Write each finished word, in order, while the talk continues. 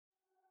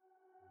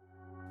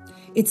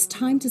It's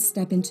time to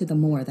step into the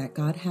more that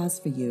God has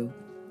for you.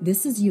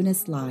 This is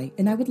Eunice Lai,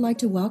 and I would like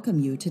to welcome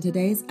you to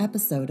today's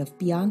episode of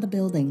Beyond the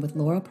Building with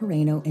Laura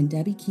Piraino and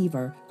Debbie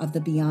Keever of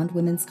the Beyond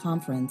Women's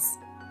Conference.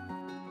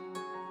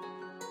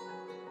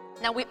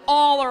 Now, we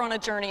all are on a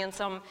journey in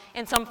some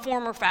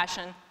form or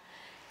fashion,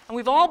 and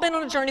we've all been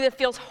on a journey that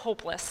feels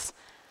hopeless.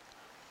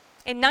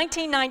 In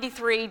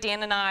 1993,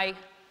 Dan and I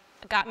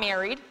got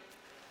married,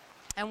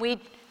 and we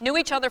knew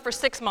each other for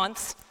 6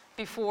 months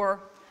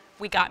before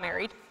we got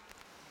married.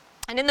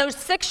 And in those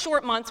 6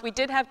 short months, we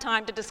did have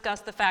time to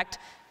discuss the fact,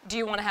 do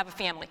you want to have a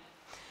family?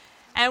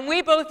 And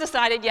we both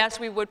decided, yes,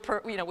 we would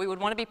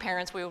want to be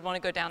parents, we would want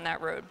to go down that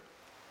road.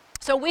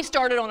 So we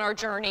started on our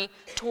journey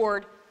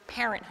toward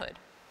parenthood.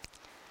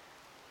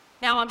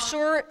 Now, I'm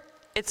sure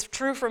it's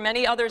true for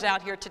many others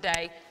out here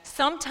today.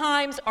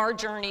 Sometimes our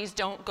journeys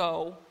don't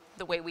go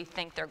the way we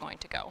think they're going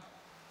to go.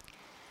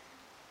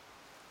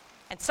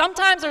 And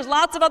sometimes there's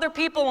lots of other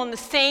people on the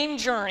same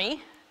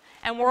journey,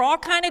 and we're all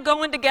kind of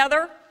going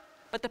together,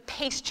 but the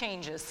pace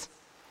changes.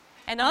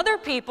 And other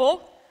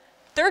people,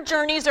 their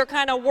journeys are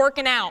kind of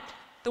working out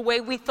the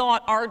way we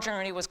thought our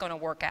journey was going to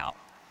work out.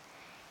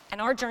 And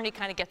our journey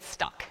kind of gets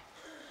stuck.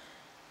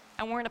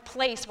 And we're in a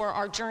place where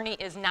our journey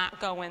is not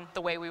going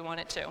the way we want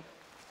it to.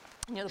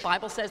 You know, the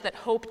Bible says that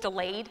hope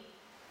delayed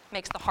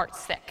makes the heart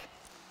sick.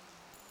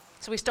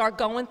 So we start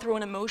going through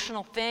an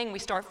emotional thing, we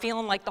start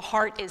feeling like the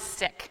heart is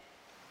sick.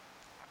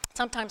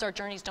 Sometimes our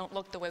journeys don't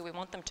look the way we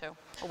want them to,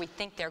 or we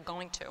think they're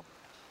going to.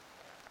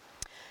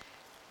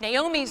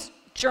 Naomi's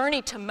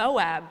journey to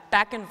Moab,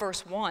 back in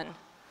verse 1,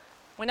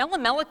 when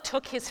Elimelech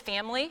took his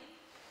family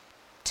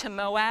to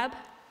Moab,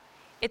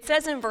 it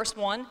says in verse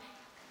 1,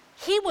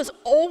 he was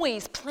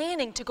always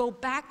planning to go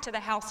back to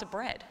the house of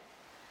bread.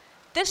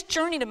 This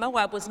journey to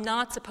Moab was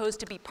not supposed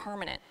to be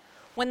permanent.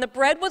 When the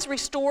bread was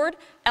restored,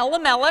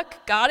 Elimelech,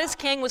 God is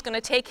king, was going to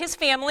take his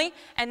family,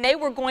 and they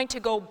were going to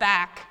go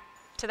back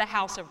to the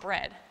house of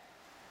bread.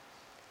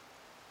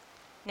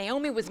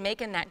 Naomi was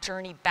making that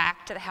journey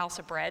back to the house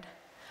of bread,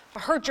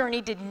 but her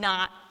journey did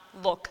not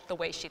look the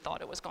way she thought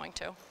it was going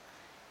to.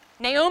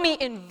 Naomi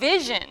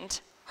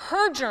envisioned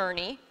her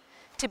journey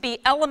to be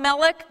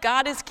Elimelech,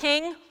 God is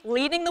king,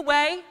 leading the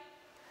way,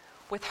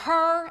 with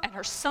her and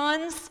her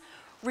sons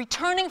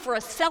returning for a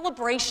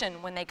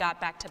celebration when they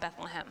got back to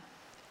Bethlehem.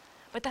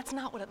 But that's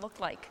not what it looked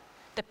like.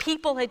 The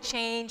people had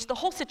changed, the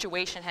whole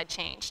situation had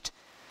changed.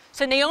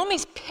 So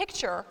Naomi's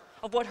picture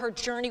of what her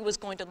journey was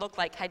going to look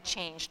like had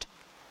changed.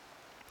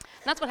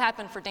 And that's what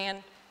happened for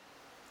Dan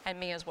and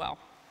me as well.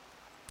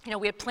 You know,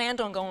 we had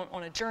planned on going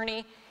on a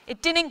journey.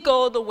 It didn't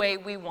go the way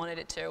we wanted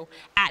it to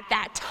at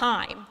that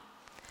time.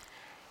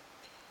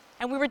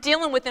 And we were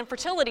dealing with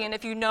infertility, and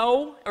if you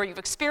know or you've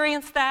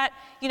experienced that,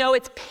 you know,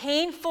 it's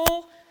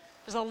painful.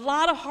 There's a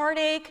lot of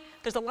heartache.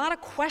 There's a lot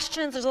of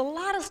questions. There's a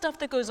lot of stuff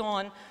that goes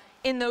on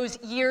in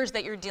those years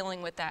that you're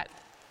dealing with that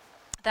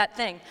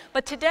thing.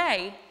 But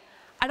today,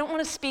 I don't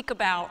want to speak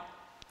about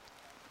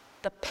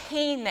the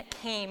pain that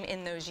came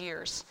in those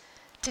years.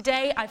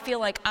 Today, I feel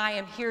like I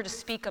am here to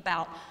speak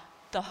about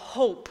the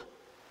hope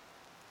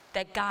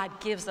that God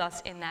gives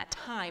us in that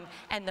time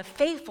and the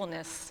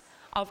faithfulness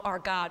of our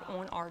God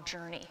on our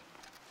journey.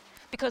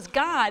 Because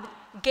God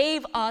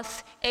gave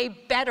us a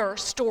better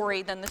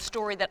story than the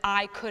story that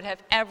I could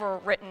have ever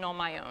written on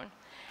my own.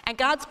 And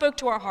God spoke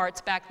to our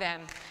hearts back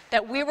then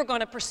that we were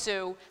going to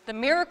pursue the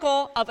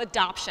miracle of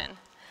adoption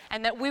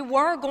and that we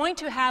were going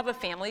to have a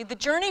family. The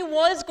journey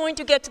was going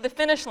to get to the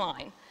finish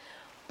line,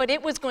 but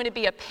it was going to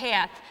be a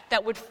path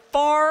that would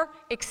far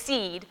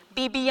exceed,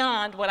 be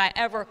beyond what I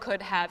ever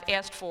could have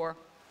asked for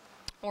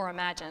or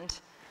imagined.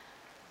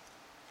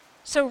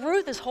 So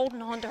Ruth is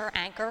holding on to her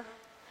anchor,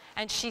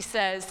 and she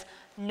says,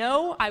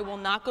 no, I will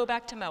not go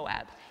back to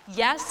Moab.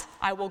 Yes,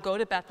 I will go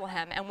to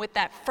Bethlehem. And with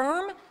that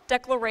firm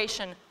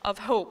declaration of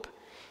hope,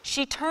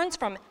 she turns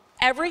from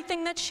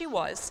everything that she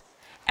was,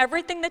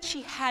 everything that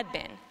she had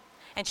been,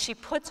 and she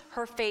puts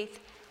her faith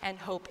and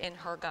hope in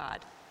her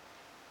God.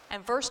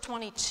 And verse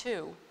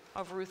 22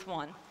 of Ruth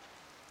 1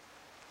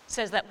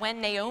 says that when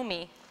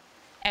Naomi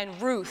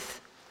and Ruth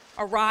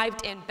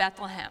arrived in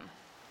Bethlehem,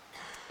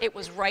 it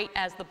was right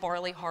as the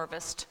barley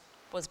harvest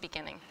was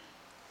beginning.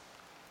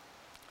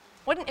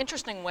 What an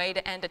interesting way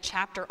to end a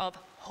chapter of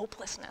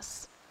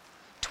hopelessness.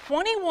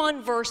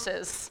 21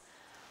 verses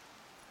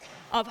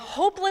of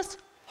hopeless,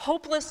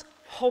 hopeless,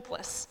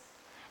 hopeless.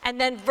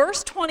 And then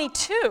verse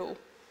 22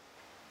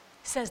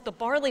 says the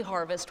barley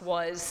harvest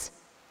was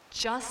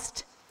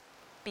just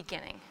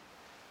beginning.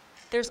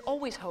 There's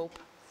always hope.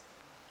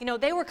 You know,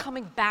 they were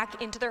coming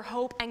back into their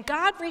hope, and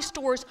God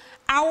restores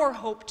our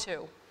hope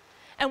too.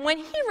 And when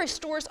he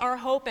restores our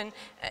hope, and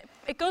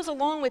it goes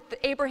along with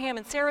the Abraham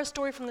and Sarah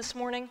story from this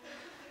morning,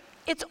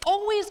 it's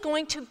always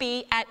going to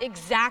be at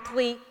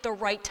exactly the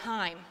right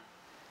time.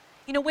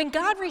 You know, when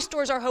God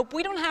restores our hope,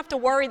 we don't have to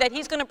worry that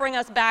he's going to bring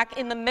us back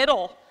in the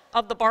middle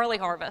of the barley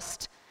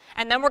harvest.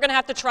 And then we're going to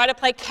have to try to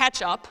play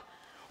catch up,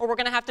 or we're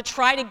going to have to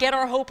try to get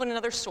our hope in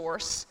another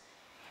source.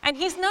 And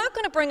he's not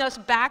going to bring us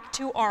back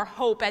to our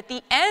hope at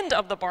the end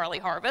of the barley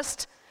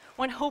harvest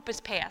when hope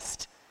is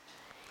past.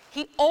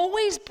 He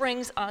always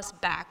brings us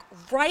back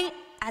right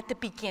at the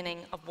beginning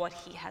of what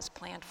he has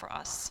planned for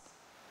us.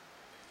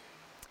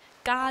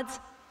 God's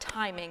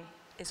timing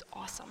is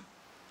awesome,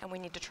 and we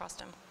need to trust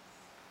him.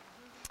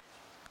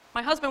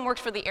 My husband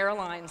works for the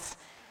airlines,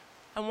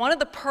 and one of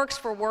the perks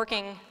for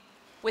working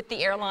with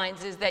the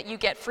airlines is that you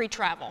get free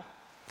travel.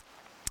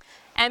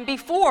 And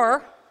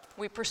before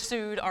we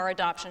pursued our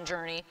adoption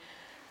journey,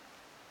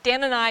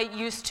 Dan and I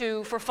used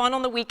to, for fun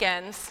on the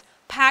weekends,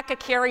 pack a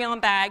carry-on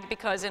bag,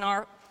 because in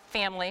our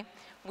family,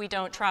 we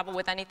don't travel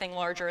with anything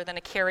larger than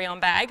a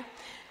carry-on bag.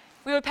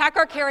 We would pack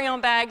our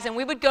carry-on bags and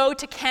we would go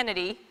to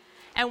Kennedy,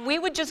 and we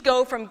would just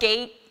go from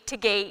gate to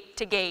gate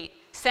to gate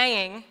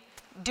saying,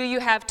 do you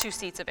have 2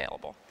 seats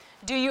available?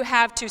 Do you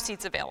have 2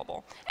 seats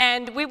available?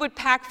 And we would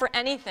pack for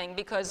anything,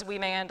 because we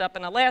may end up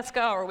in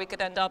Alaska, or we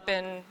could end up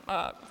in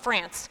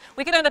France.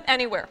 We could end up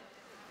anywhere.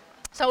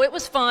 So it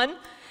was fun,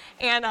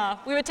 and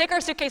we would take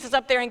our suitcases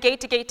up there and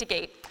gate to gate to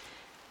gate.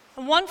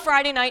 And one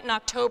Friday night in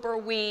October,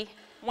 we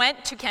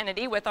went to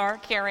Kennedy with our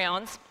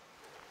carry-ons,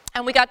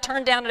 and we got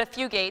turned down at a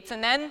few gates,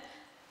 and then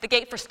the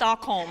gate for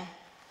Stockholm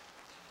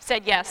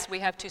said, yes, we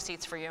have 2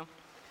 seats for you.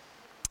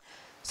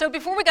 So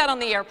before we got on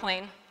the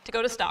airplane to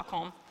go to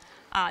Stockholm,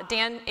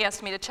 Dan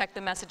asked me to check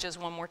the messages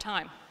one more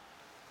time.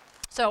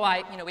 So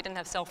we didn't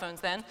have cell phones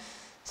then,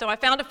 so I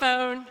found a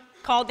phone,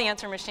 called the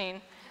answering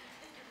machine,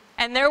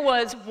 and there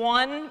was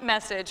one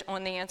message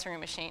on the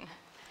answering machine,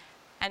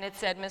 and it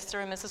said,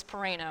 Mr. and Mrs.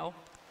 Piraino,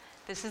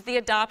 this is the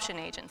adoption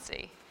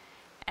agency,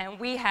 and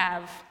we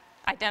have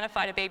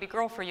identified a baby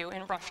girl for you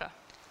in Russia.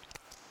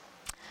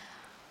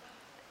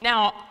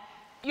 Now,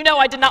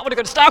 I did not want to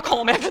go to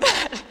Stockholm after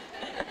that.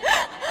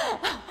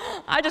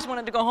 I just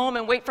wanted to go home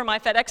and wait for my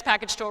FedEx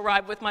package to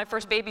arrive with my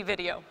first baby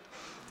video.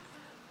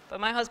 But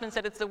my husband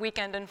said it's the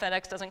weekend and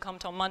FedEx doesn't come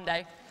till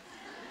Monday.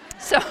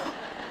 So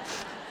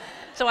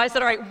I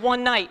said, all right,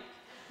 one night.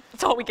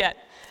 That's all we get.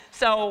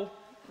 So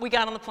we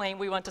got on the plane,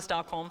 we went to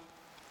Stockholm.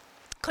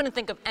 Couldn't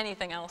think of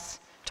anything else.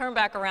 Turned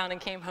back around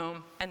and came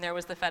home, and there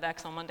was the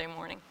FedEx on Monday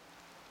morning.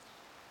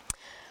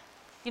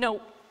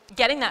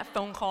 Getting that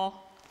phone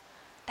call,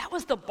 that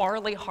was the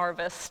barley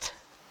harvest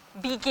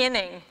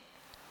beginning.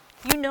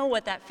 You know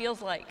what that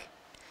feels like.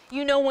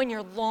 You know when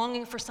you're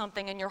longing for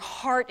something and your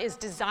heart is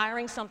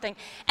desiring something,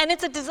 and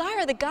it's a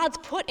desire that God's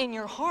put in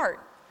your heart.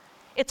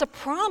 It's a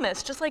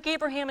promise, just like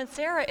Abraham and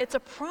Sarah, it's a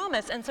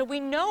promise, and so we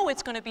know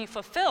it's going to be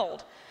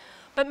fulfilled.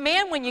 But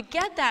man, when you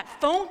get that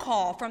phone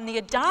call from the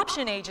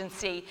adoption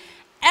agency,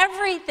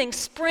 everything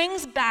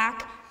springs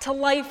back to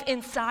life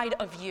inside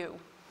of you.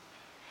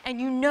 And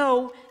you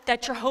know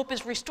that your hope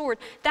is restored.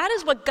 That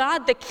is what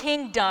God the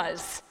King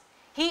does.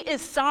 He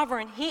is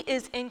sovereign, he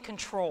is in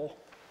control,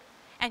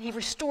 and he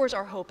restores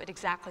our hope at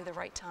exactly the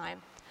right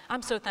time.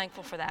 I'm so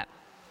thankful for that.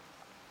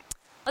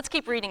 Let's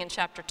keep reading in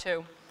chapter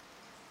 2.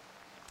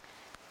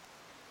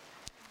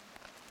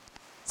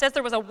 It says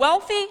there was a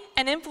wealthy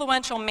and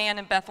influential man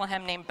in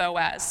Bethlehem named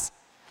Boaz,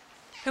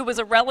 who was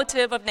a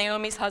relative of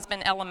Naomi's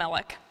husband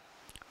Elimelech.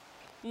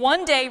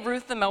 One day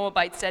Ruth the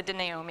Moabite said to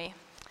Naomi,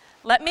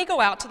 "Let me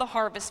go out to the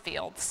harvest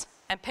fields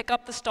and pick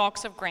up the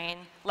stalks of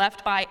grain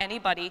left by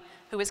anybody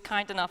who is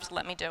kind enough to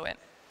let me do it."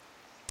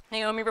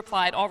 Naomi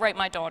replied, "All right,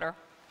 my daughter,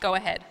 go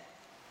ahead."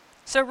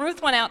 So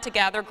Ruth went out to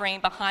gather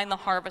grain behind the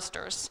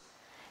harvesters.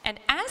 And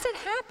as it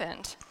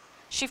happened,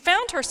 she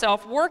found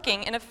herself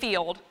working in a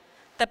field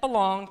that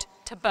belonged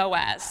to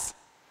Boaz,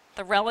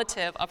 the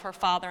relative of her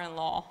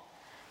father-in-law,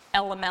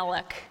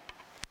 Elimelech.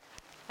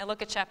 Now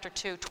look at chapter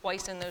 2.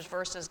 Twice in those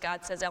verses,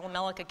 God says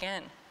Elimelech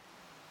again.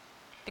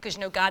 Because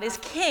God is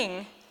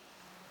king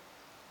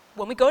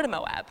when we go to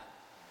Moab.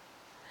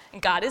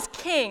 And God is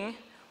king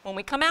when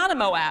we come out of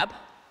Moab.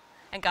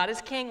 And God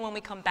is king when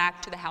we come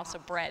back to the house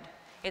of bread.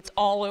 It's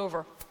all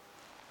over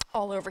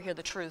here,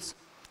 the truths.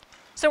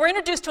 So we're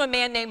introduced to a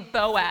man named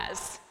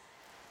Boaz.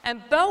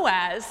 And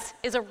Boaz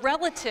is a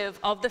relative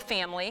of the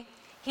family.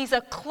 He's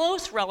a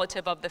close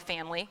relative of the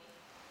family.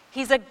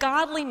 He's a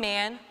godly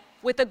man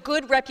with a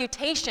good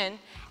reputation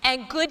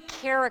and good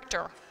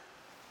character.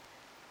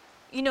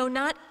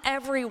 Not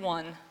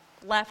everyone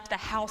left the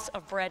house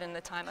of bread in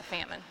the time of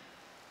famine.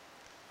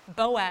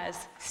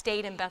 Boaz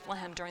stayed in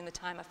Bethlehem during the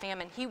time of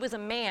famine. He was a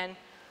man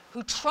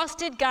who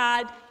trusted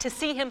God to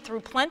see him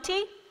through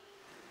plenty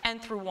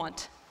and through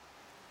want.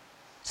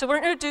 So we're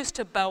introduced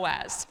to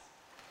Boaz.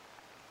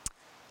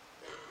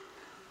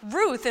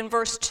 Ruth, in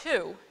verse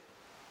 2,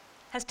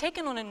 has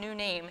taken on a new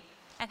name.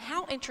 And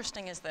how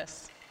interesting is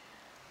this?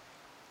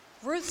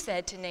 Ruth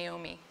said to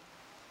Naomi,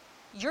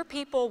 "Your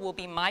people will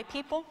be my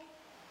people."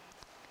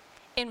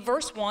 In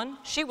verse 1,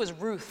 she was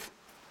Ruth.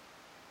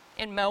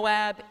 In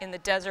Moab, in the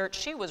desert,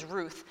 she was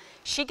Ruth.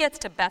 She gets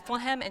to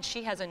Bethlehem and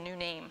she has a new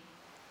name.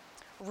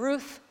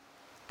 Ruth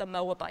the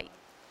Moabite.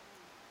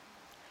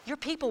 Your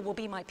people will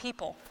be my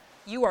people.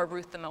 You are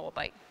Ruth the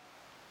Moabite.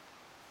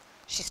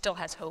 She still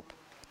has hope,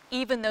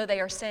 even though they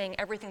are saying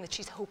everything that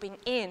she's hoping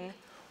in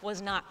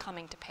was not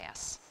coming to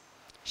pass.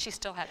 She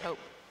still had hope.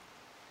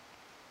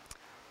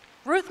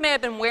 Ruth may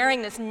have been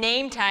wearing this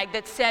name tag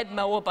that said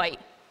Moabite,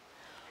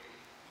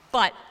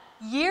 but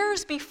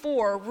years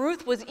before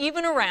Ruth was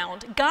even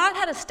around, God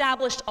had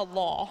established a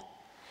law.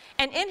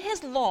 And in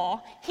his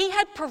law, he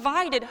had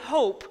provided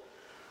hope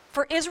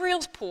for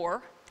Israel's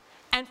poor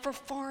and for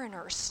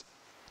foreigners.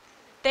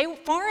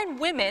 Foreign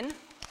women,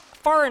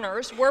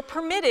 foreigners, were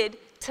permitted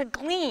to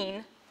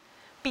glean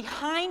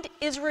behind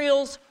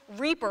Israel's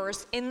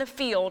reapers in the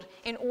field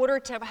in order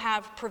to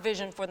have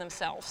provision for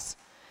themselves.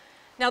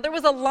 Now, there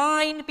was a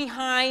line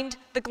behind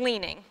the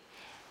gleaning,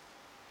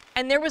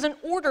 and there was an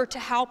order to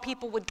how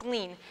people would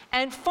glean,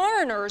 and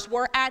foreigners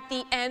were at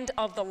the end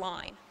of the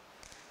line.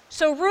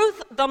 So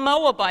Ruth the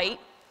Moabite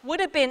would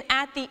have been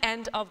at the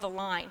end of the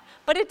line,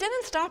 but it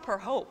didn't stop her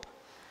hope.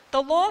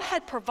 The law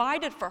had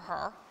provided for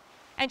her,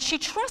 and she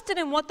trusted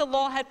in what the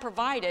law had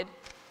provided,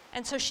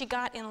 and so she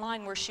got in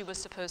line where she was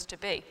supposed to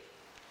be.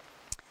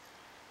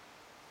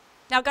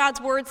 Now, God's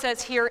word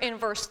says here in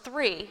verse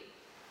 3,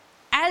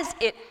 as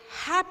it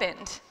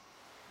happened,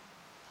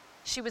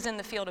 she was in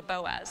the field of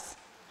Boaz.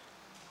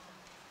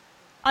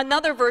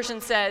 Another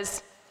version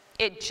says,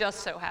 it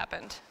just so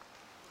happened.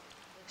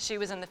 She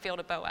was in the field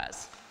of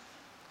Boaz.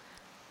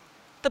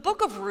 The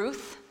book of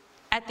Ruth,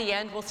 at the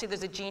end, we'll see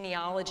there's a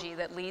genealogy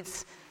that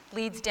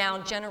leads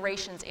down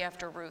generations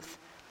after Ruth.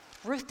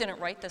 Ruth didn't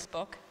write this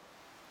book.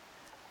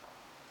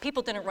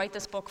 People didn't write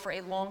this book for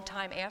a long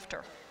time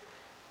after.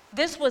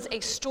 This was a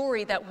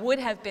story that would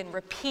have been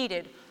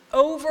repeated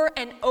over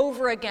and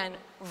over again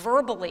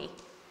verbally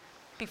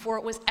before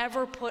it was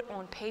ever put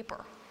on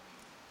paper.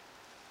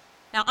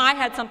 Now, I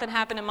had something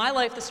happen in my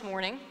life this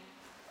morning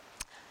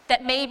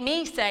that made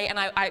me say, and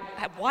I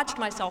have watched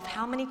myself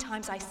how many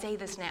times I say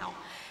this now,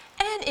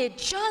 and it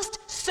just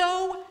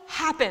so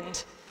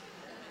happened.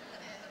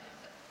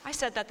 I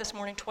said that this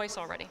morning twice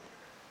already.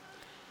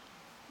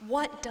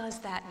 What does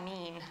that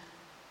mean?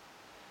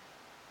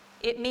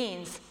 It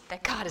means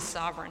that God is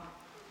sovereign.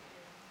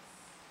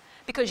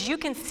 Because you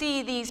can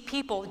see these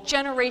people,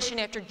 generation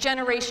after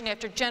generation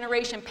after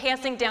generation,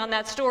 passing down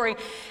that story,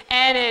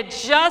 and it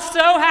just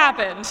so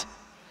happened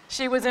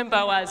she was in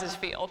Boaz's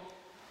field.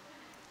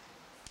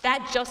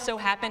 That just so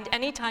happened.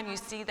 Anytime you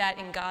see that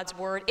in God's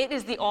word, it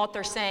is the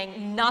author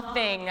saying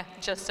nothing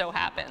just so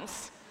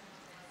happens.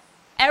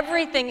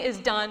 Everything is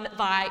done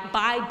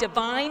by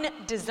divine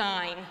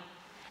design,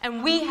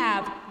 and we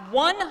have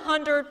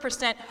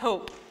 100%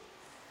 hope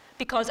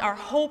because our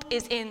hope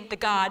is in the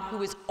God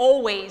who is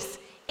always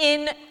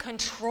in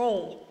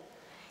control.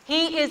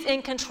 He is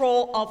in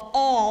control of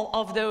all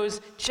of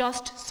those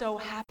just so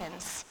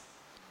happens.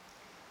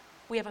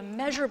 We have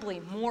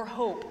immeasurably more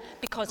hope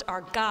because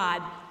our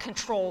God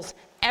controls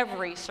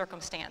every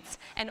circumstance.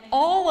 And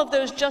all of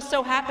those just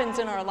so happens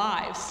in our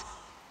lives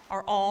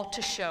are all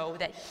to show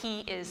that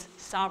He is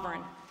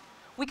sovereign.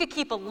 We could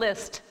keep a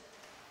list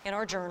in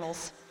our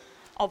journals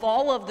of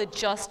all of the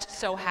just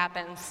so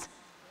happens,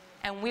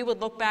 and we would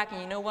look back and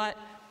you know what?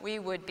 We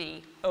would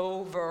be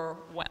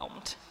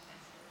overwhelmed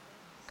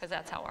because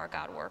that's how our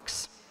God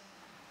works.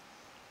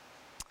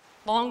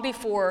 Long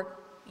before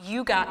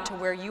you got to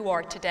where you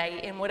are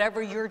today in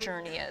whatever your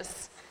journey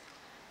is,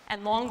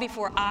 and long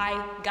before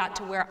I got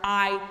to where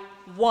I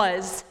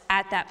was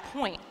at that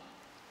point,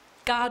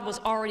 God was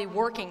already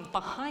working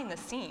behind the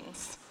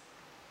scenes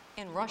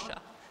in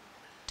Russia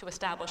to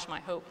establish my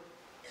hope.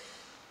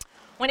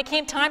 When it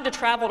came time to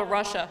travel to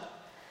Russia,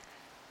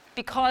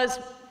 because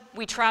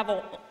we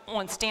travel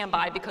on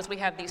standby because we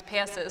have these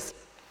passes,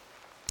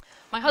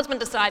 my husband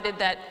decided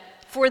that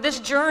for this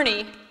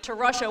journey to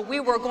Russia, we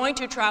were going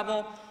to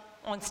travel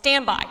on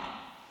standby.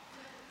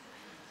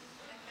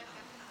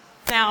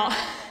 Now,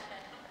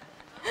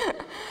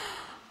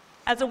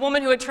 as a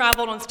woman who had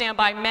traveled on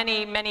standby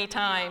many, many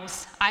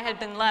times, I had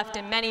been left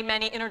in many,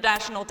 many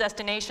international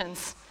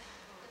destinations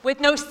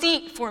with no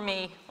seat for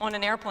me on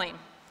an airplane.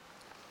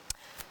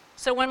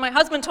 So when my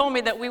husband told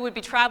me that we would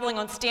be traveling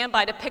on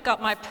standby to pick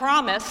up my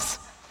promise,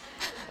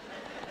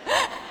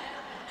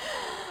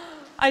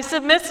 I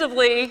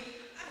submissively,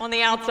 on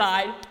the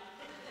outside,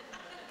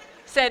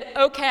 said,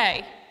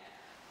 okay,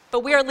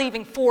 but we are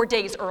leaving 4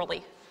 days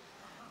early.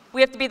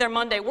 We have to be there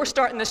Monday. We're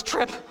starting this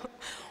trip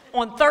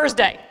on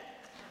Thursday.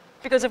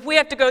 Because if we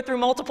have to go through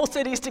multiple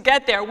cities to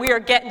get there, we are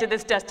getting to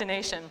this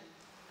destination.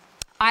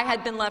 I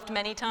had been left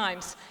many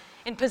times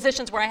in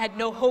positions where I had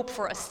no hope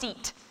for a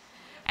seat.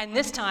 And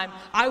this time,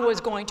 I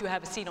was going to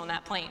have a seat on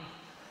that plane.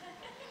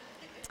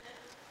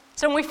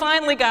 So when we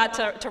finally got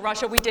to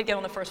Russia, we did get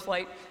on the first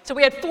flight. So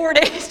we had 4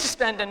 days to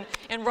spend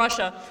in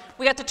Russia.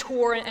 We got to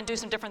tour and do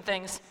some different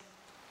things.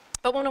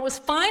 But when it was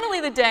finally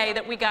the day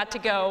that we got to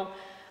go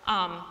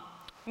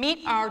meet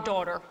our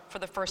daughter for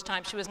the first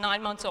time, she was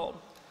 9 months old.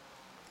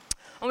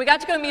 When we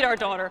got to go meet our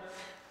daughter,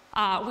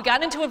 we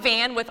got into a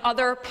van with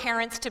other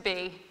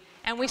parents-to-be,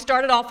 and we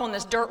started off on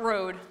this dirt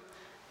road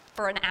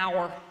for an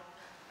hour.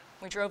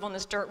 We drove on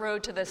this dirt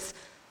road to this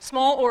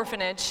small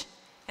orphanage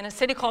in a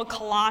city called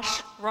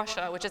Kalash,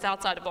 Russia, which is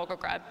outside of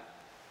Volgograd.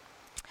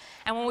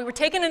 And when we were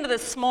taken into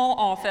this small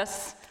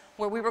office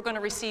where we were going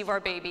to receive our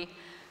baby,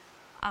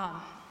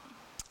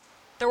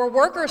 there were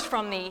workers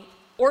from the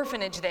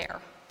orphanage there.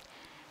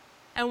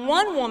 And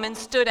one woman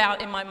stood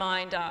out in my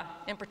mind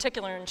in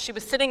particular, and she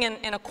was sitting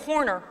in a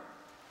corner,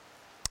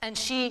 and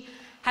she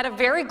had a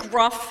very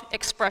gruff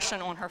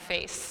expression on her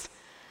face.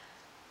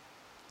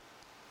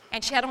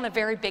 And she had on a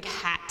very big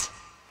hat.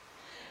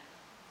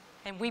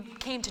 And we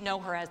came to know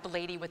her as the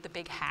lady with the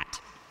big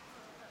hat.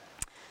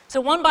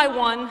 So one by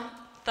one,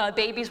 the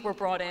babies were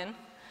brought in,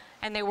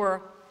 and they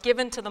were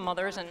given to the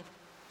mothers, and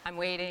I'm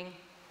waiting,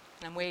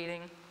 and I'm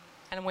waiting,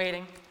 and I'm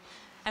waiting.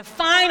 And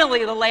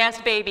finally, the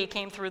last baby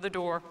came through the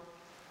door,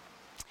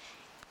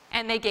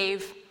 and they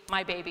gave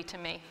my baby to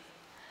me.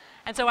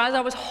 And so as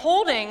I was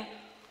holding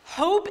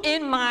Hope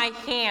in my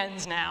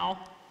hands now,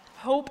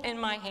 Hope in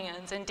my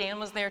hands, and Dan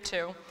was there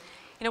too,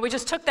 you know, we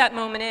just took that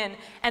moment in,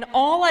 and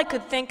all I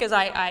could think as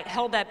I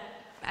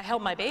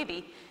held my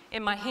baby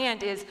in my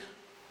hand is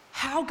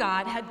how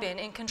God had been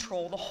in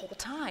control the whole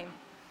time.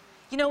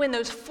 You know, in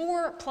those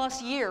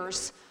 4+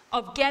 years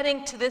of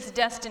getting to this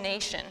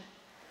destination,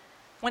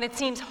 when it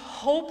seems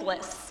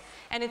hopeless,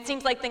 and it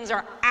seems like things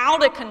are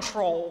out of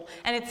control,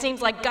 and it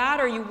seems like, God,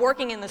 are you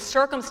working in the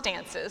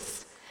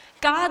circumstances?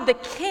 God, the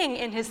King,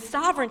 in his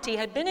sovereignty,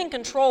 had been in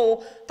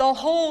control the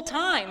whole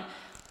time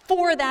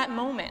for that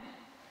moment.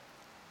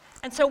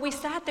 And so we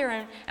sat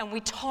there and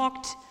we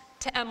talked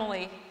to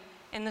Emily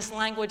in this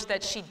language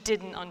that she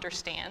didn't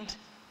understand.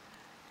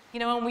 You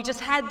know, and we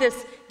just had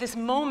this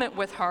moment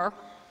with her,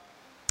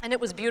 and it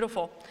was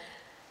beautiful.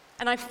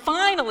 And I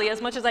finally,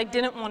 as much as I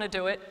didn't want to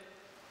do it,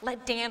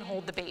 let Dan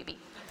hold the baby.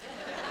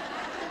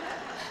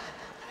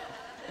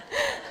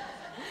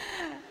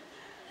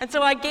 And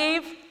so I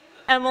gave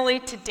Emily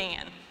to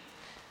Dan.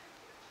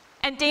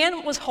 And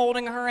Dan was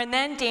holding her, and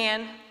then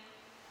Dan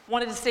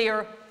wanted to see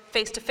her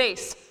face to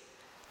face.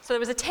 So there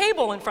was a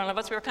table in front of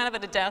us. We were kind of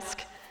at a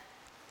desk.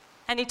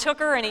 And he took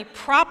her and he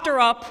propped her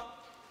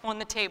up on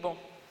the table.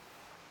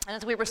 And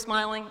as we were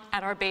smiling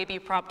at our baby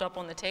propped up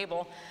on the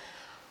table,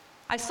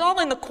 I saw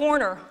in the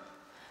corner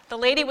the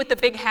lady with the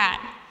big hat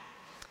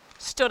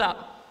stood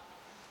up.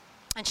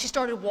 And she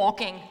started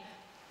walking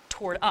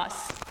toward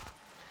us.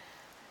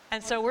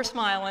 And so we're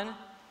smiling.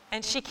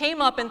 And she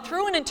came up, and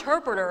through an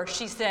interpreter,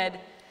 she said,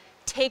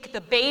 "Take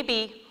the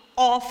baby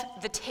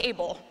off the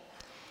table.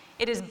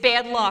 It is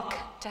bad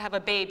luck to have a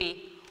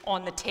baby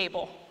on the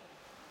table."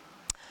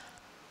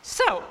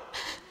 So,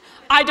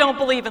 I don't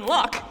believe in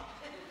luck.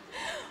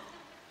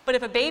 But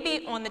if a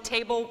baby on the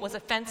table was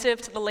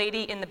offensive to the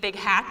lady in the big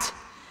hat,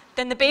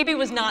 then the baby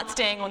was not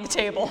staying on the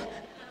table.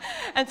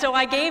 And so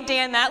I gave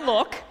Dan that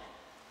look,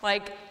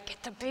 like,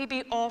 get the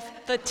baby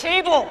off the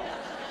table.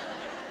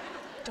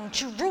 Don't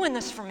you ruin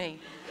this for me.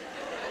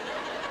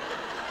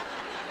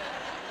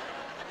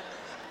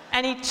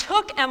 And he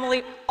took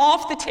Emily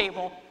off the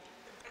table,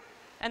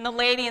 and the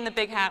lady in the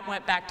big hat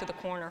went back to the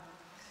corner.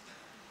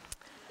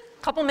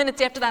 A couple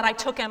minutes after that, I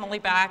took Emily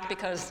back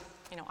because,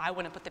 you know, I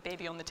wouldn't put the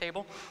baby on the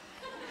table.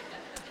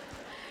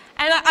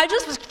 And I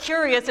just was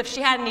curious if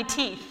she had any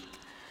teeth.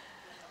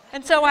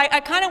 And so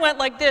I kind of went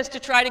like this to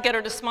try to get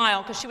her to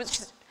smile, because she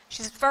was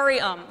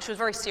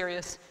very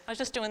serious. I was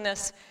just doing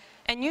this.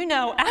 And you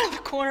know, out of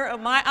the corner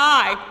of my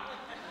eye,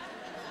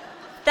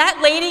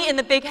 that lady in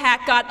the big hat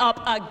got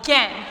up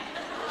again.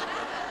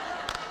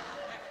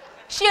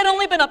 She had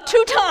only been up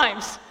 2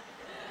 times,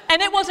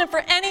 and it wasn't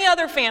for any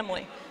other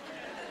family.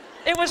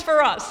 It was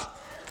for us.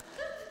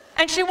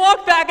 And she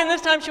walked back, and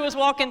this time she was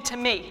walking to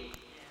me.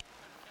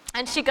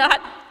 And she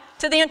got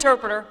to the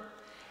interpreter,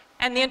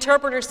 and the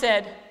interpreter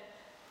said,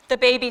 "The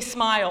baby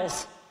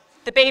smiles.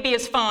 The baby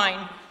is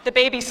fine. The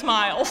baby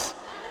smiles."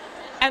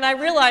 And I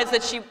realized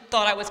that she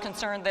thought I was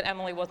concerned that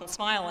Emily wasn't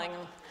smiling.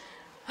 And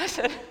I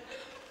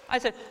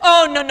said,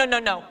 "Oh,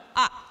 no.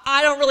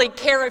 I don't really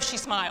care if she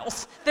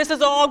smiles. This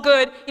is all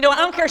good. You know, I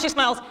don't care if she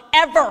smiles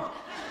ever.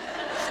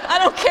 I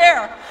don't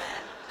care."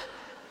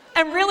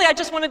 And really, I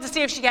just wanted to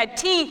see if she had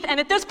teeth. And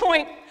at this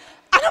point,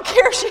 I don't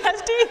care if she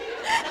has teeth.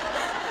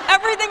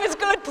 Everything is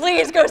good.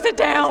 Please go sit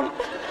down.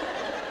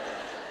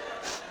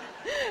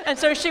 And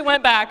so she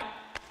went back,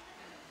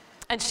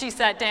 and she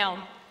sat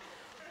down.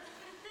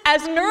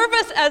 As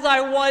nervous as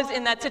I was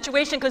in that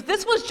situation, because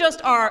this was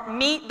just our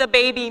meet the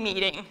baby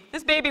meeting.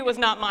 This baby was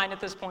not mine at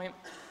this point.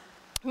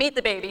 Meet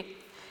the baby.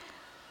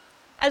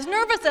 As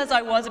nervous as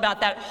I was about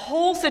that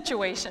whole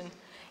situation,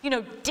 you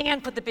know, Dan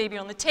put the baby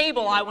on the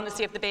table. I want to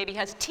see if the baby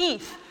has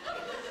teeth.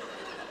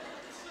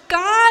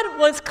 God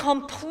was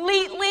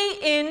completely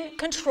in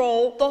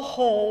control the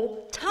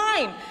whole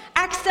time.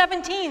 Acts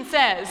 17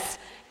 says,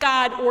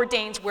 God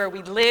ordains where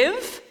we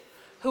live,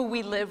 who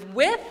we live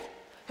with,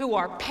 who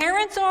our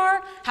parents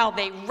are, how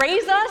they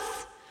raise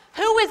us,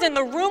 who is in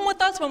the room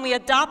with us when we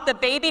adopt the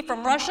baby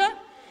from Russia.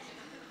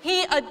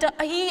 He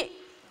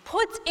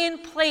puts in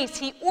place,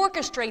 he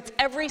orchestrates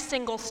every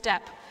single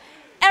step.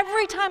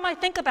 Every time I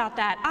think about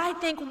that, I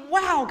think,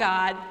 wow,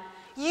 God,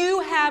 you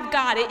have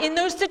got it. In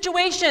those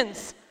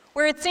situations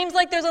where it seems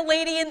like there's a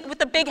lady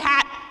with a big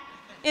hat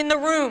in the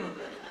room,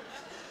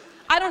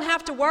 I don't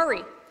have to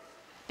worry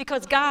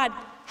because God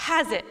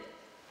has it.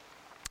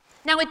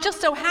 Now, it just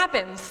so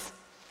happens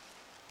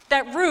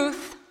that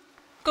Ruth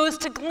goes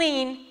to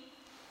glean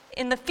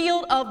in the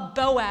field of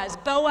Boaz.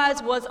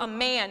 Boaz was a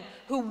man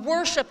who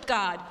worshiped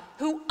God,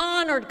 who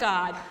honored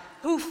God,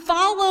 who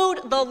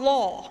followed the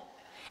law,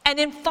 and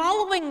in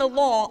following the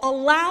law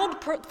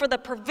allowed for the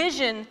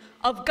provision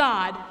of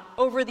God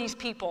over these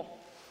people.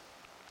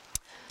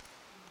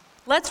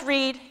 Let's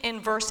read in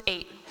verse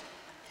 8.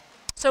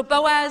 So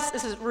Boaz,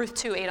 this is Ruth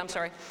 2:8, I'm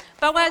sorry.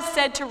 Boaz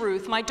said to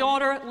Ruth, "My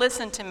daughter,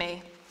 listen to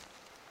me.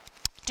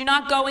 Do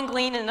not go and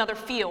glean in another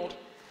field,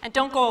 and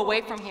don't go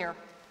away from here.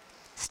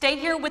 Stay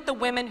here with the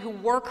women who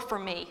work for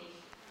me.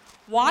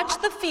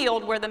 Watch the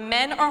field where the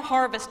men are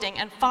harvesting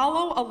and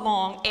follow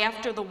along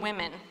after the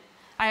women.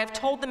 I have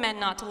told the men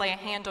not to lay a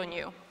hand on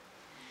you.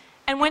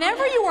 And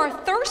whenever you are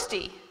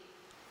thirsty,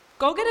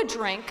 go get a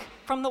drink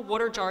from the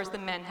water jars the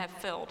men have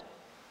filled."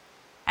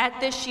 At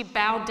this she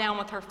bowed down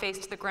with her face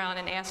to the ground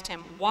and asked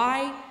him,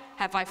 "Why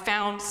have I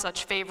found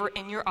such favor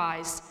in your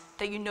eyes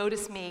that you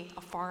notice me,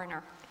 a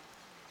foreigner?"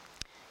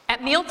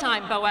 At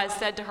mealtime, Boaz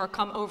said to her,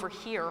 "Come over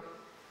here.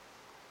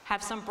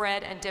 Have some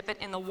bread and dip it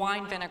in the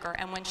wine vinegar."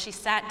 And when she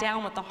sat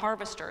down with the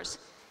harvesters,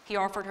 he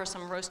offered her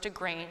some roasted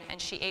grain,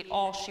 and she ate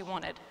all she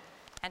wanted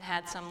and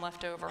had some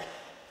left over.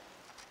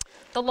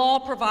 The law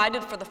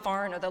provided for the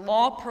foreigner. The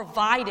law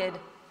provided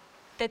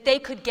that they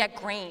could get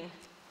grain,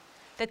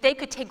 that they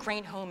could take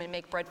grain home and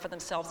make bread for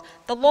themselves.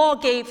 The law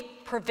gave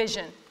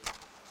provision.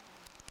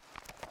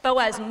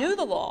 Boaz knew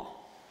the law.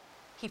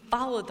 He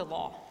followed the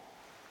law,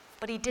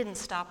 but he didn't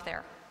stop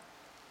there.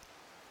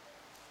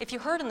 If you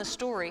heard in the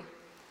story,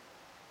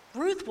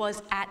 Ruth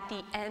was at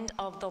the end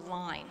of the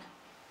line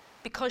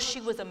because she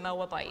was a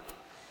Moabite.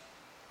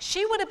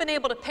 She would have been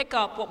able to pick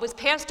up what was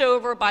passed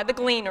over by the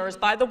gleaners,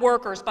 by the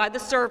workers, by the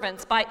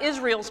servants, by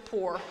Israel's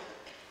poor,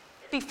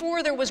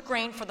 before there was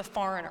grain for the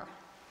foreigner.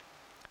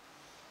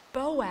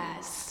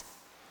 Boaz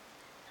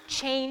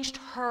changed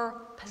her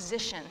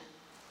position.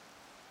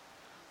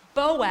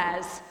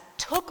 Boaz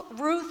took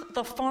Ruth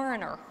the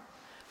foreigner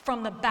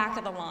from the back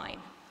of the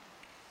line,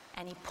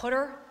 and he put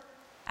her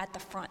at the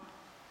front.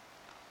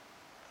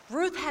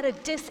 Ruth had a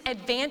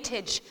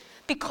disadvantage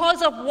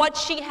because of what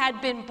she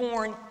had been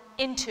born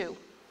into.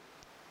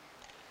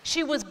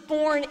 She was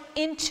born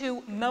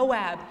into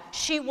Moab.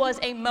 She was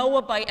a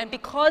Moabite, and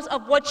because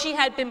of what she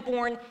had been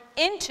born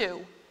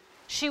into,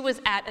 she was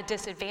at a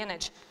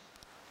disadvantage.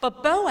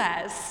 But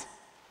Boaz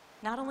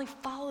not only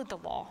followed the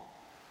law,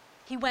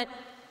 he went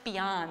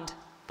beyond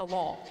the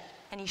law,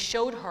 and he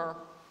showed her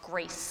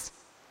grace.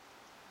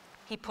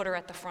 He put her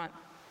at the front.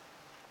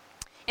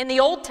 In the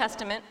Old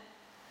Testament,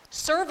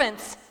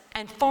 servants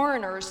and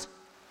foreigners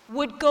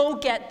would go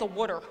get the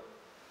water.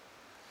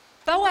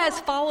 Boaz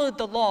followed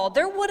the law.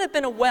 There would have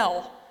been a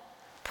well,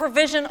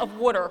 provision of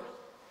water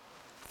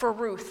for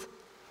Ruth.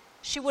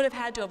 She would have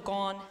had to have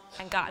gone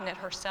and gotten it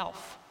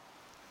herself.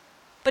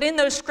 But in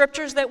those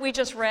scriptures that we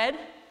just read,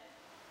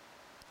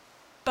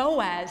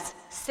 Boaz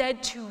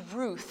said to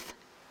Ruth,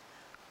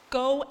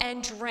 "Go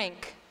and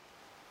drink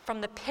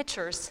from the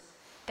pitchers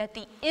that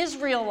the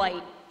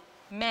Israelite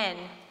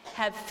men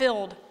have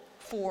filled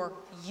for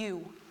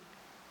you."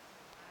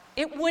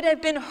 It would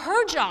have been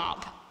her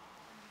job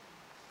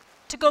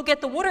to go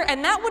get the water,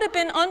 and that would have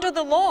been under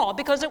the law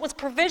because it was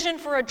provision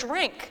for a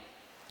drink.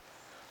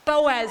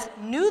 Boaz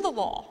knew the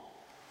law,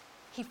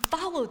 he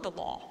followed the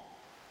law,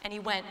 and he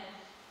went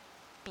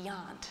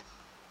beyond.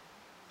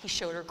 He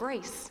showed her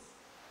grace.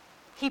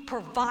 He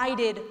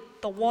provided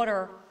the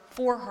water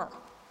for her.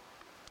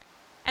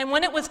 And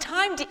when it was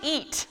time to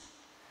eat,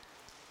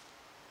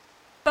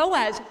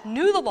 Boaz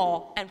knew the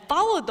law and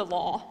followed the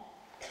law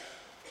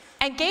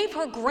and gave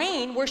her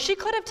grain where she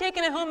could have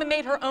taken it home and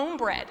made her own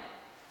bread.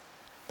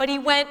 But he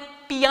went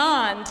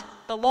beyond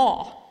the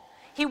law.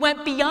 He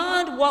went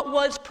beyond what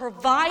was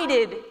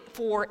provided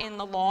for in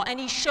the law, and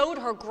he showed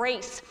her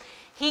grace.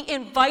 He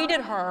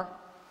invited her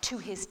to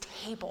his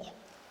table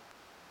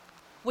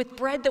with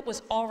bread that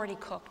was already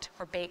cooked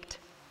or baked,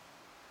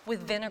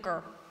 with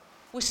vinegar,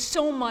 with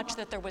so much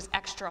that there was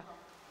extra.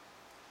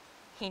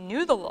 He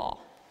knew the law,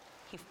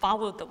 he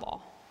followed the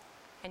law,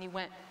 and he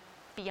went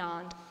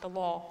beyond the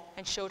law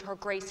and showed her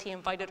grace. He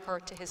invited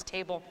her to his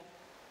table.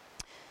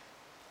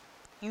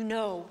 You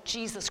know,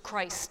 Jesus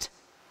Christ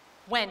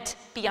went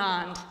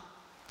beyond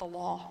the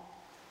law.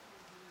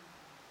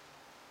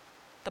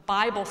 The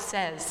Bible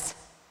says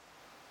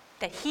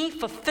that he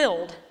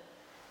fulfilled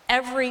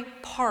every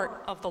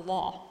part of the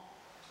law,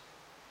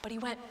 but he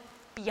went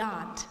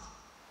beyond,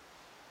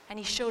 and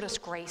he showed us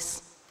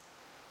grace.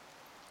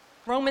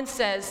 Romans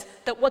says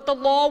that what the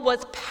law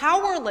was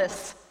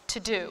powerless to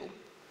do,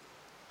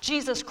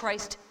 Jesus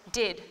Christ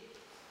did.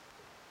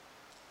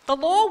 The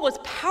law was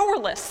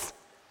powerless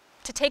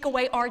to take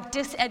away our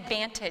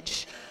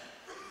disadvantage.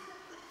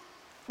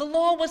 The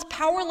law was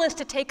powerless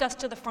to take us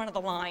to the front of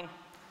the line.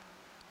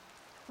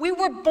 We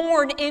were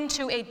born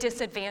into a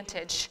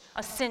disadvantage,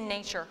 a sin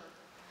nature.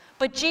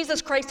 But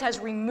Jesus Christ has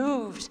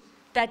removed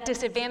that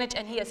disadvantage,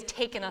 and he has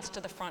taken us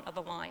to the front of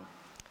the line.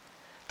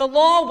 The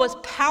law was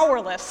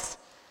powerless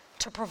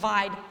to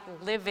provide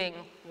living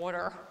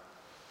water.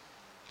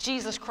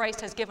 Jesus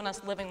Christ has given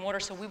us living water,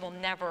 so we will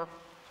never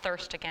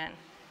thirst again.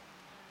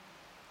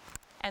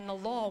 and the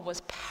law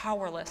was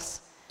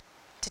powerless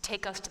to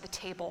take us to the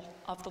table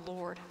of the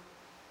Lord.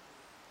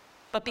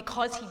 But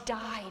because he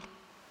died,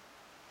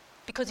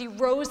 because he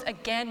rose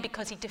again,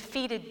 because he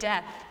defeated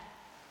death,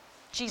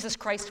 Jesus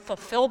Christ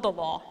fulfilled the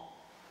law,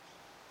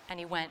 and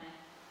he went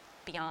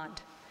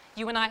beyond.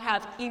 You and I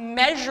have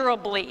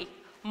immeasurably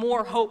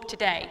more hope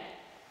today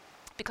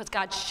because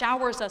God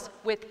showers us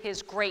with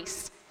his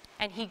grace,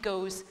 and he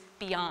goes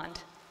beyond.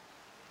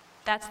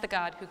 That's the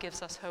God who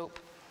gives us hope.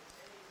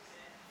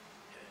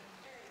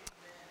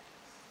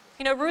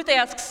 You know, Ruth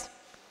asks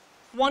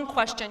one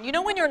question. You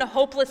know, when you're in a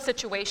hopeless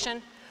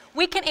situation,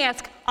 we can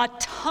ask a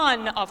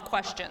ton of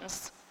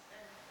questions.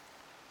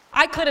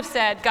 I could have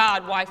said,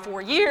 God, why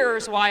 4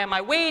 years? Why am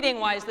I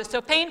waiting? Why is this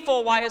so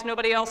painful? Why is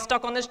nobody else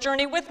stuck on this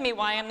journey with me?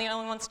 Why am I the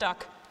only one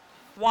stuck?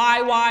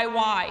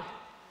 Why?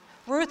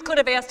 Ruth could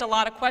have asked a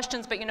lot of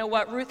questions, but you know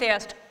what? Ruth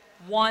asked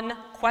one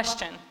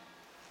question,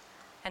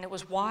 and it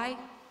was, why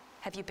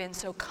have you been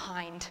so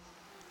kind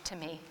to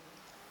me?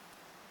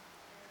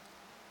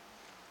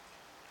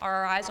 Are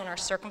our eyes on our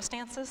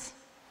circumstances?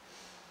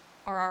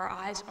 Are our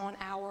eyes on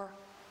our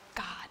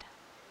God?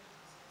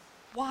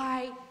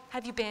 Why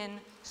have you been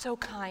so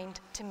kind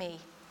to me?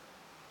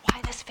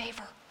 Why this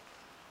favor?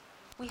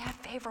 We have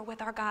favor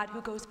with our God who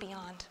goes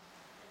beyond.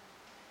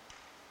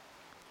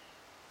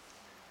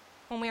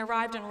 When we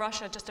arrived in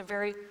Russia, just a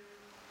very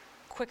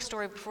quick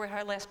story before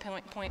our last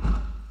point.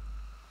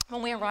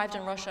 When we arrived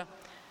in Russia,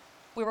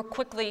 we were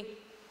quickly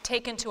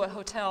taken to a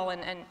hotel,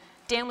 and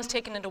Dan was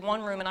taken into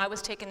one room and I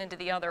was taken into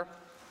the other.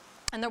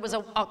 And there was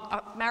a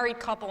married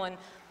couple, and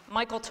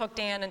Michael took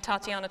Dan and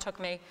Tatiana took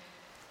me.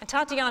 And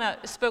Tatiana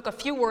spoke a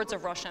few words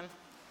of Russian.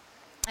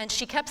 And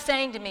she kept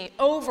saying to me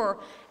over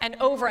and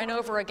over and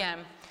over again,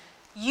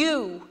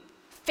 you,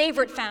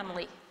 favorite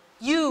family.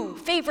 You,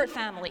 favorite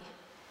family.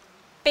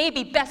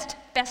 Baby, best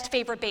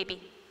favorite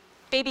baby.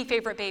 Baby,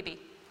 favorite baby.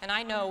 And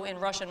I know in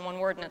Russian one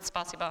word, and it's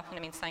spasiba, and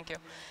it means thank you.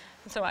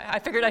 And so I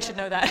figured I should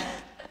know that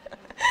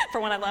for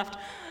when I left.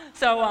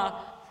 So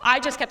I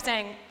just kept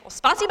saying, well,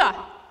 spasiba,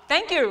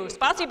 thank you,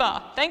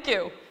 spasiba, thank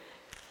you.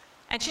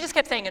 And she just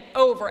kept saying it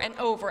over and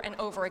over and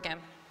over again.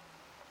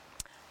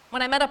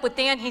 When I met up with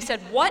Dan, he said,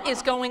 what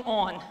is going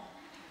on?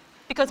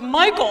 Because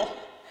Michael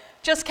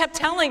just kept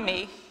telling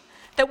me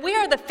that we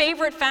are the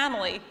favorite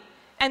family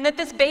and that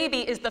this baby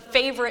is the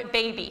favorite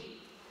baby.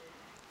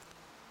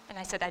 And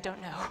I said, I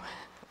don't know.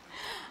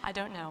 I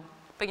don't know.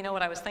 But you know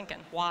what I was thinking?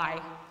 Why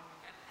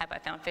have I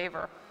found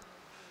favor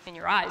in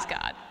your eyes,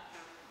 God?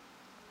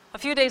 A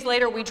few days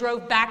later, we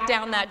drove back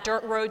down that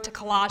dirt road to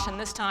Kalash, and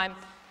this time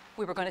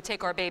we were going to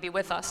take our baby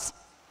with us.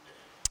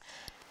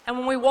 And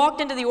when we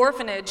walked into the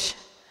orphanage,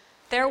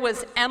 there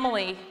was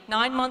Emily,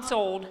 9 months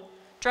old,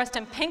 dressed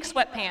in pink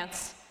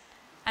sweatpants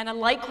and a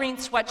light green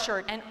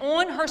sweatshirt. And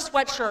on her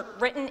sweatshirt,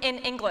 written in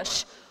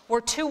English,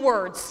 were 2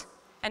 words,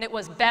 and it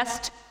was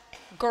best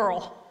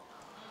girl.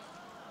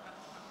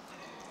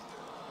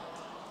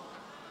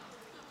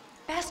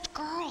 Best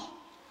girl.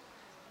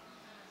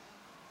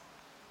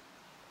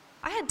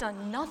 I had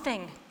done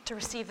nothing to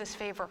receive this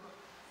favor.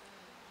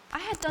 I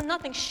had done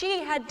nothing. She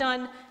had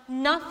done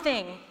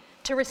nothing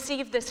to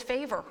receive this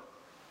favor.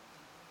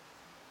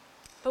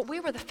 But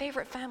we were the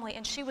favorite family,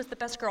 and she was the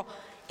best girl.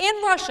 In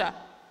Russia,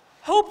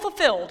 hope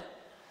fulfilled,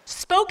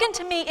 spoken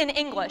to me in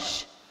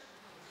English,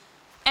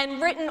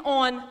 and written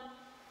on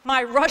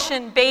my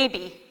Russian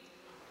baby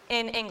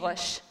in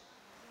English.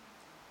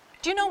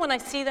 Do you know when I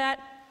see that?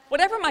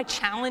 Whatever my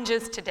challenge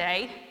is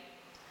today,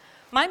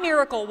 my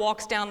miracle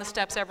walks down the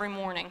steps every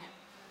morning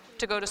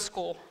to go to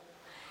school.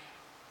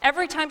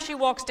 Every time she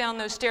walks down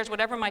those stairs,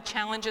 whatever my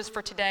challenge is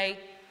for today,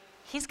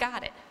 he's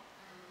got it.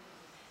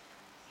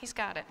 He's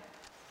got it.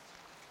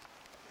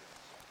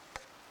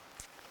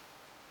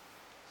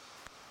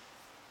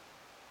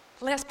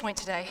 Last point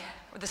today,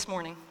 or this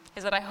morning,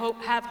 is that I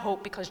have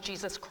hope because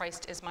Jesus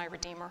Christ is my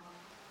Redeemer.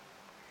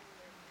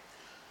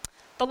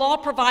 The law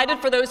provided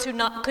for those who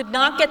could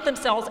not get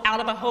themselves out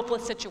of a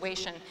hopeless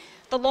situation.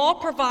 The law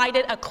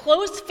provided a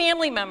close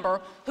family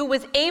member who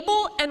was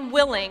able and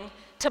willing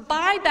to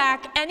buy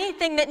back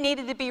anything that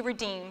needed to be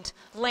redeemed,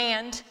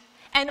 land,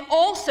 and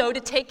also to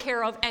take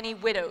care of any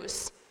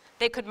widows.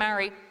 They could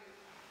marry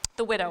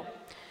the widow.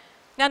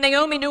 Now,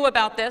 Naomi knew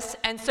about this,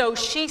 and so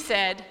she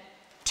said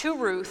to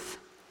Ruth,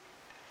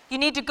 you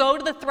need to go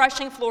to the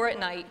threshing floor at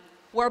night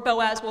where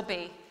Boaz will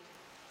be,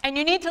 and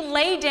you need to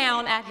lay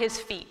down at his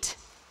feet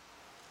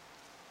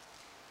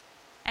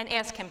and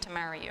ask him to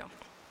marry you.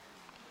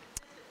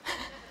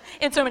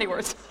 In so many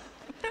words.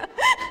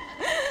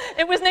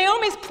 It was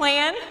Naomi's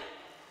plan,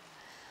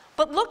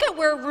 but look at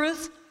where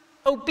Ruth's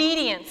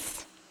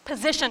obedience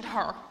positioned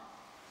her.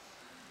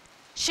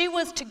 She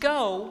was to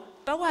go,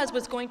 Boaz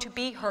was going to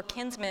be her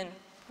kinsman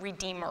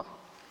redeemer.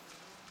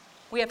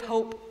 We have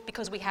hope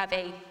because we have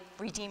a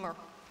redeemer.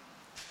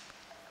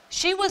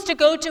 She was to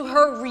go to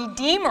her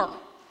redeemer,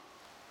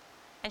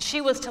 and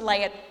she was to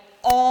lay it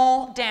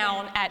all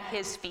down at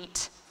his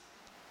feet.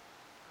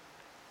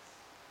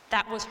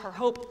 That was her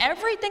hope.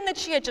 Everything that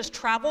she had just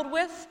traveled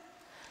with,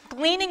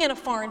 gleaning in a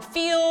foreign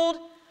field,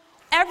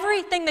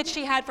 everything that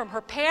she had from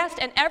her past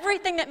and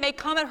everything that may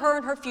come at her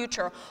in her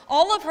future,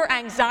 all of her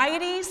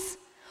anxieties,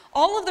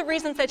 all of the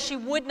reasons that she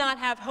would not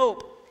have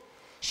hope,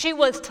 she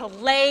was to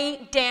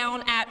lay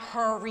down at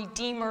her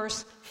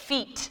Redeemer's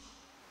feet.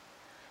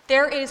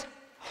 There is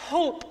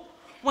hope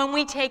when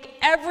we take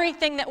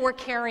everything that we're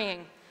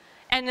carrying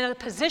and in a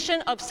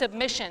position of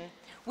submission,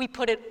 we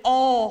put it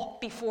all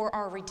before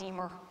our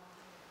Redeemer.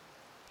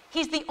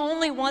 He's the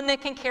only one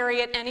that can carry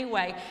it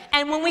anyway.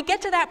 And when we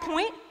get to that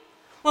point,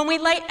 when we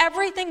lay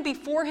everything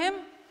before him,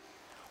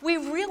 we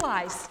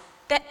realize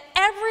that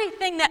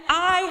everything that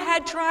I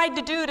had tried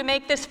to do to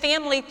make this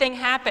family thing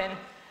happen,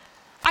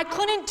 I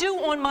couldn't do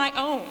on my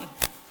own.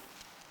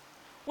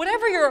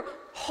 Whatever your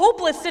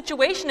hopeless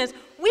situation is,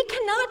 we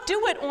cannot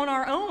do it on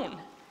our own.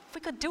 If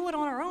we could do it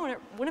on our own, it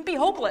wouldn't be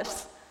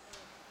hopeless.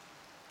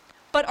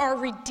 But our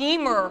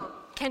Redeemer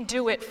can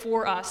do it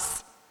for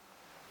us.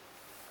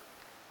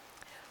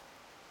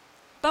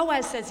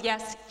 Boaz says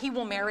yes, he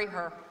will marry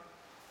her.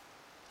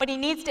 But he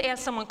needs to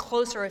ask someone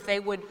closer if they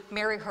would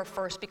marry her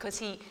first, because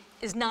he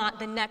is not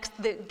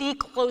the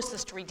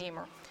closest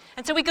Redeemer.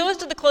 And so he goes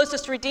to the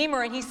closest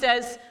Redeemer and he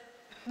says,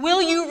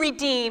 will you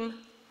redeem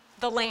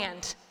the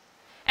land?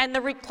 And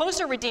the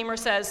closer Redeemer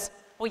says,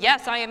 well,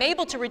 yes, I am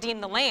able to redeem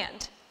the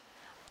land.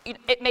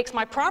 It makes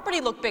my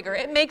property look bigger.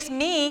 It makes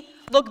me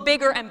look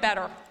bigger and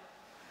better.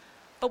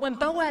 But when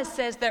Boaz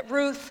says that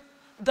Ruth,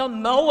 the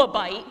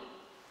Moabite,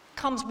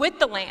 comes with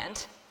the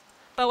land,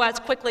 Boaz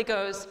quickly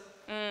goes,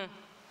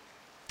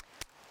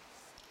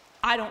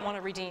 I don't want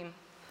to redeem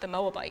the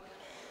Moabite.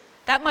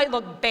 That might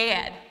look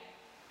bad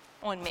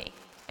on me.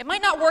 It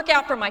might not work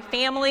out for my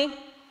family,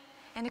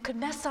 and it could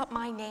mess up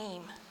my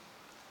name.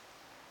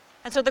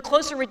 And so the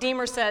closer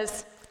Redeemer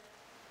says,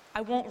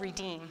 I won't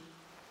redeem.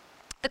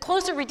 The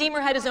closer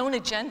Redeemer had his own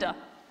agenda.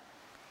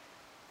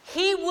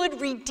 He would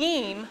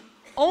redeem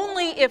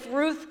only if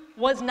Ruth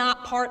was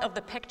not part of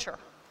the picture.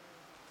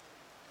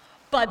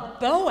 But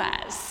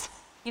Boaz,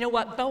 you know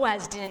what?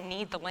 Boaz didn't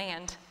need the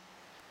land.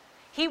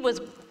 He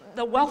was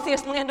the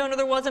wealthiest landowner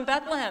there was in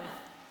Bethlehem.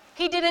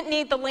 He didn't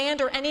need the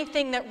land or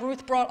anything that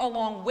Ruth brought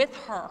along with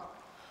her.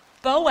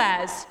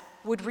 Boaz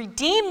would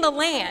redeem the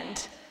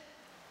land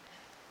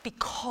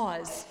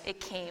because it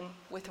came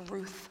with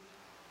Ruth.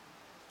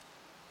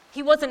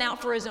 He wasn't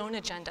out for his own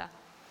agenda.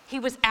 He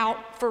was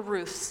out for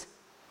Ruth's.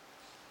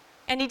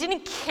 And he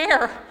didn't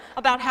care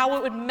about how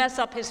it would mess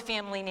up his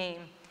family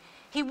name.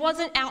 He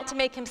wasn't out to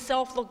make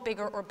himself look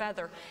bigger or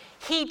better.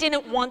 He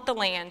didn't want the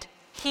land.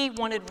 He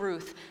wanted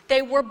Ruth.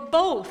 They were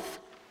both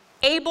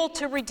able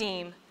to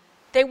redeem.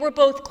 They were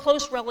both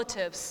close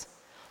relatives.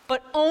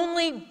 But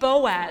only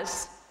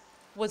Boaz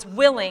was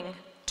willing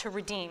to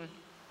redeem.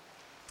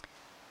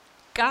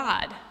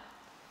 God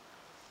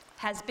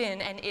has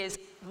been and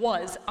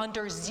was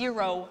under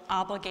zero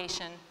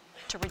obligation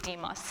to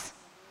redeem us.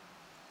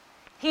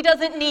 He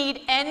doesn't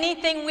need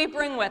anything we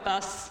bring with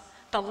us,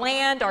 the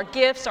land, our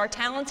gifts, our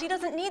talents. He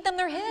doesn't need them,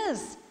 they're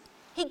his.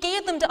 He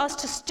gave them to us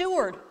to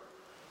steward.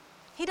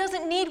 He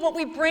doesn't need what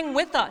we bring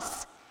with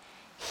us.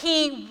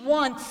 He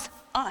wants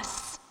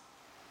us.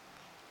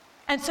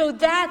 And so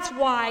that's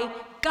why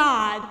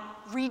God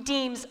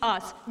redeems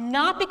us,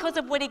 not because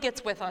of what he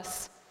gets with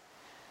us,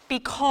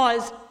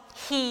 because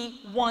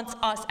he wants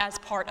us as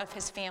part of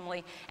his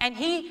family. And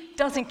he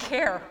doesn't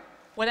care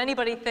what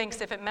anybody thinks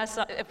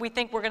if we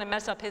think we're going to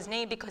mess up his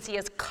name, because he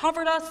has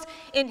covered us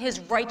in his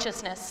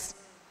righteousness.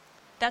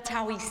 That's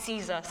how he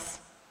sees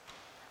us.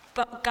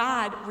 But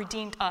God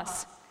redeemed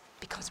us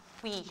because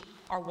we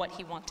are what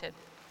he wanted.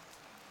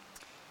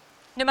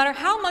 No matter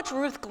how much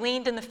Ruth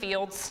gleaned in the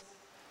fields,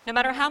 no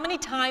matter how many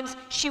times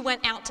she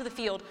went out to the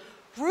field,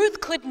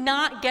 Ruth could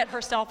not get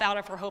herself out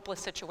of her hopeless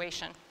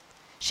situation.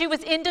 She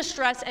was in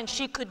distress and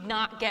she could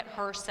not get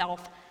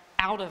herself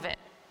out of it.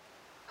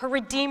 Her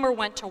Redeemer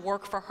went to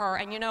work for her.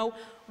 And you know,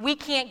 we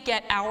can't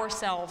get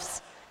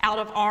ourselves out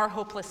of our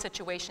hopeless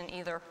situation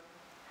either.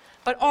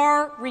 But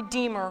our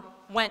Redeemer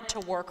went to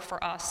work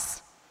for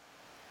us.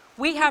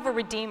 We have a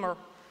Redeemer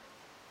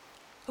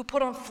who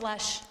put on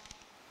flesh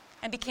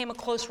and became a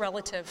close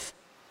relative.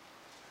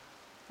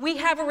 We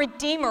have a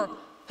Redeemer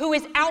who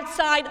is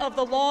outside of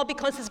the law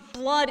because his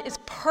blood is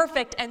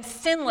perfect and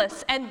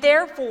sinless, and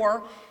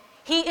therefore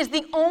he is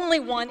the only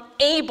one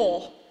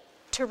able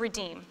to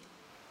redeem.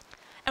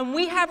 And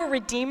we have a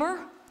Redeemer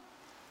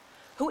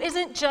who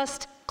isn't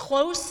just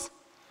close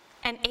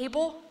and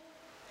able,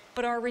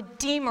 but our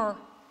Redeemer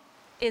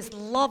is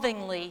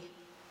lovingly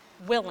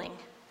willing.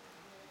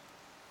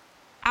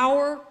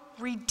 Our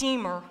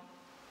Redeemer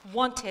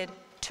wanted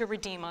to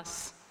redeem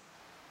us.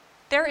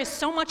 There is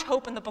so much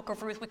hope in the book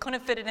of Ruth, we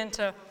couldn't fit it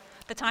into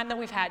the time that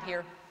we've had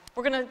here.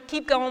 We're going to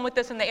keep going with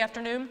this in the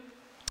afternoon,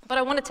 but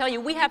I want to tell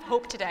you, we have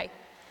hope today.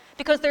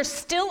 Because there's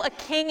still a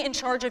king in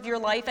charge of your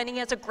life, and he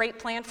has a great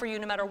plan for you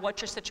no matter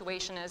what your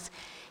situation is.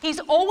 He's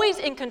always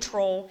in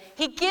control.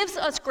 He gives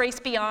us grace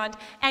beyond,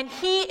 and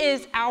he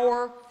is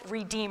our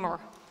Redeemer.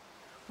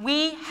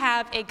 We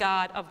have a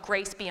God of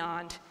grace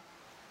beyond.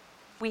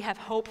 We have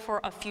hope for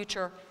a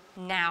future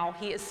now.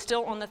 He is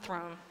still on the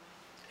throne.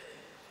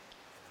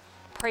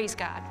 Praise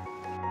God.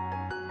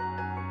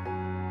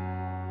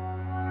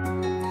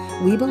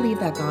 We believe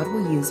that God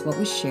will use what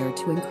was shared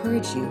to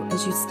encourage you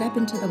as you step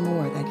into the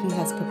more that He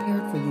has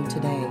prepared for you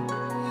today.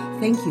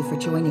 Thank you for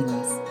joining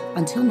us.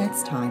 Until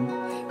next time,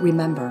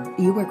 remember,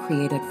 you were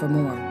created for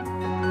more.